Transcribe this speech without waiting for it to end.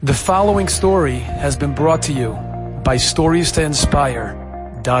The following story has been brought to you by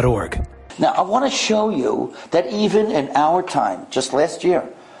StoriesToInspire.org. Now, I want to show you that even in our time, just last year,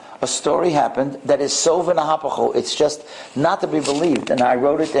 a story happened that is so v'nahapacho, it's just not to be believed. And I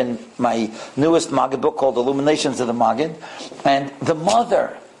wrote it in my newest Maggid book called Illuminations of the Maggid. And the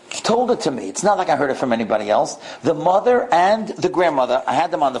mother told it to me. It's not like I heard it from anybody else. The mother and the grandmother, I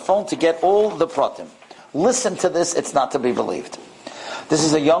had them on the phone to get all the pratim. Listen to this, it's not to be believed. This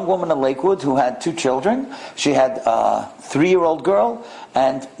is a young woman in Lakewood who had two children. She had a 3-year-old girl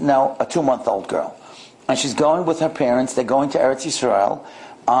and now a 2-month-old girl. And she's going with her parents. They're going to Eretz Yisrael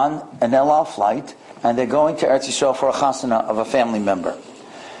on an El Al flight, and they're going to Eretz Yisrael for a chasana of a family member.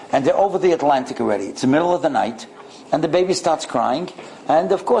 And they're over the Atlantic already. It's the middle of the night, and the baby starts crying.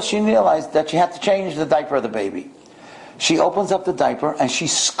 And of course, she realized that she had to change the diaper of the baby. She opens up the diaper and she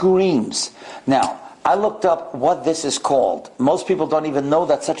screams. Now, I looked up what this is called. Most people don't even know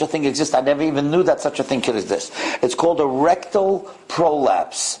that such a thing exists. I never even knew that such a thing could exist. It's called a rectal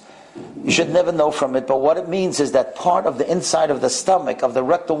prolapse. You should never know from it, but what it means is that part of the inside of the stomach, of the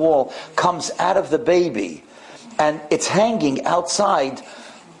rectal wall, comes out of the baby, and it's hanging outside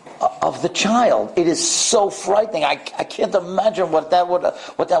of the child. It is so frightening. I can't imagine what that would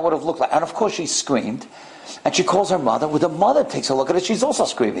have looked like. And of course she screamed. And she calls her mother. Well, the mother takes a look at it. She's also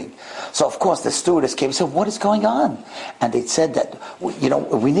screaming. So, of course, the stewardess came and said, "What is going on?" And they said that,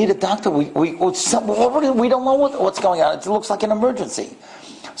 we need a doctor. We don't know what's going on. It looks like an emergency.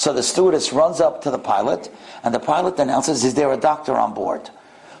 So the stewardess runs up to the pilot, and the pilot announces, "Is there a doctor on board?"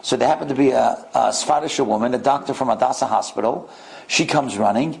 So there happened to be a Scottish woman, a doctor from Hadassah Hospital. She comes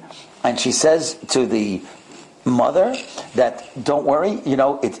running, and she says to the mother that, "Don't worry,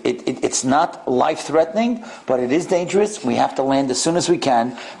 it's not life-threatening, but it is dangerous. We have to land as soon as we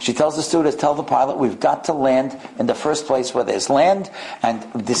can." She tells the stewardess, "Tell the pilot we've got to land in the first place where there's land, and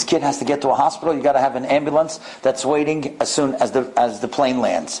this kid has to get to a hospital. You got to have an ambulance that's waiting as soon as the plane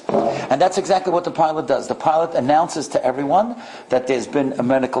lands." And that's exactly what the pilot does. The pilot announces to everyone that there's been a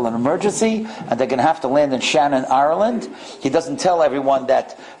medical emergency and they're going to have to land in Shannon, Ireland. He doesn't tell everyone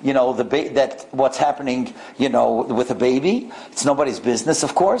that that what's happening with a baby. It's nobody's business,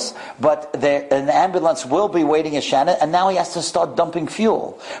 of course, but an ambulance will be waiting in Shannon, and now he has to start dumping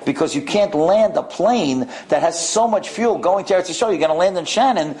fuel, because you can't land a plane that has so much fuel going to Eretz Yisrael. You're going to land in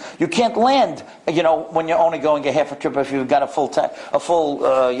Shannon. You can't land, when you're only going a half a trip if you've got a full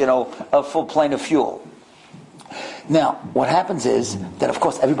plane of fuel. Now, what happens is that, of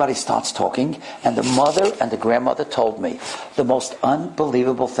course, everybody starts talking, and the mother and the grandmother told me the most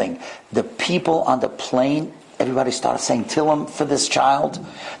unbelievable thing. The people on the plane, everybody started saying Tillim for this child.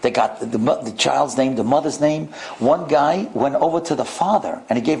 They got the child's name, the mother's name. One guy went over to the father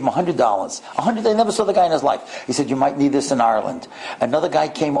and he gave him $100. They never saw the guy in his life. He said, "You might need this in Ireland." Another guy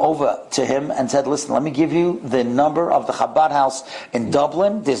came over to him and said, "Listen, let me give you the number of the Chabad house in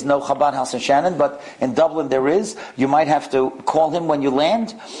Dublin. There's no Chabad house in Shannon, but in Dublin there is. You might have to call him when you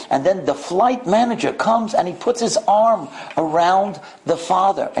land." And then the flight manager comes and he puts his arm around the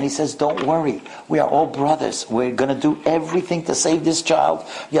father and he says, "Don't worry, we are all brothers. We're going to do everything to save this child.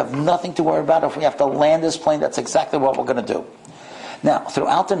 You have nothing to worry about. If we have to land this plane, that's exactly what we're going to do." Now,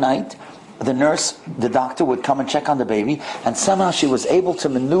 throughout the night, the nurse, the doctor would come and check on the baby, and somehow she was able to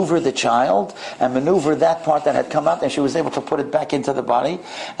maneuver the child and maneuver that part that had come out, and she was able to put it back into the body.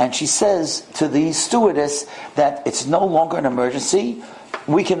 And she says to the stewardess that it's no longer an emergency.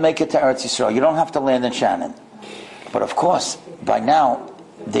 We can make it to Eretz Yisrael. You don't have to land in Shannon. But of course, by now,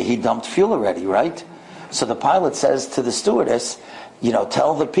 he dumped fuel already, right? So the pilot says to the stewardess,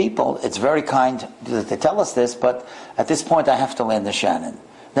 "Tell the people, it's very kind that they tell us this, but at this point I have to land in Shannon."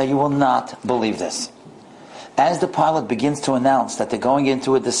 Now, you will not believe this. As the pilot begins to announce that they're going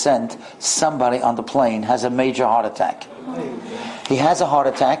into a descent, somebody on the plane has a major heart attack. He has a heart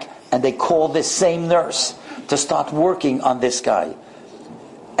attack, and they call this same nurse to start working on this guy.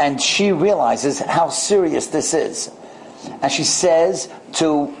 And she realizes how serious this is. And she says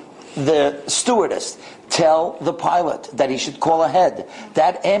to the stewardess, "Tell the pilot that he should call ahead.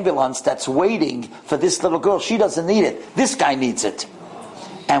 That ambulance that's waiting for this little girl, she doesn't need it. This guy needs it."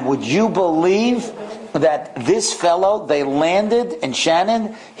 And would you believe that this fellow, they landed in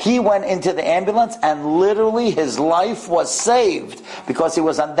Shannon, he went into the ambulance, and literally his life was saved, because he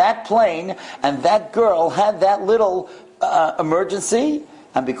was on that plane, and that girl had that little emergency,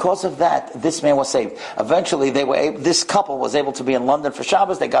 And because of that, this man was saved. Eventually, this couple was able to be in London for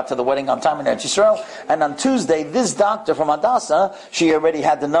Shabbos. They got to the wedding on time in Eretz Yisrael. And on Tuesday, this doctor from Hadassah, she already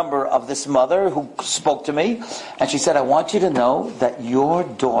had the number of this mother who spoke to me. And she said, I want you to know that your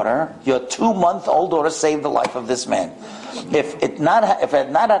daughter, your 2-month-old daughter, saved the life of this man. If it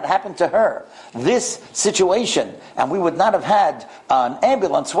had not happened to her, this situation, and we would not have had an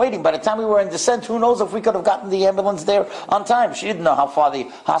ambulance waiting. By the time we were in descent, who knows if we could have gotten the ambulance there on time. She didn't know how far the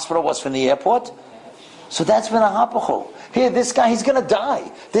hospital was from the airport. So that's been a hapacho. Here, this guy, he's going to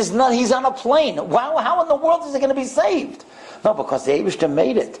die. He's on a plane. Wow, how in the world is he going to be saved? No, because the Eibishter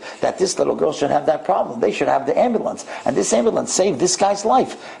made it that this little girl should have that problem. They should have the ambulance. And this ambulance saved this guy's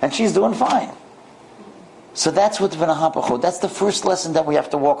life. And she's doing fine. So that's what's been a hapacho. That's the first lesson that we have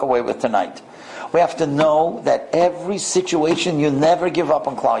to walk away with tonight. We have to know that every situation, you never give up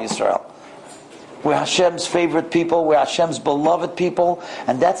on Klal Yisrael. We're Hashem's favorite people. We're Hashem's beloved people.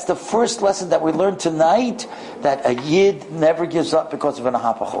 And that's the first lesson that we learned tonight, that a Yid never gives up because of an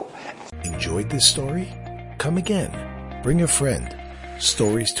hapacho. Enjoyed this story? Come again. Bring a friend.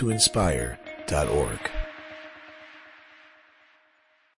 StoriesToInspire.org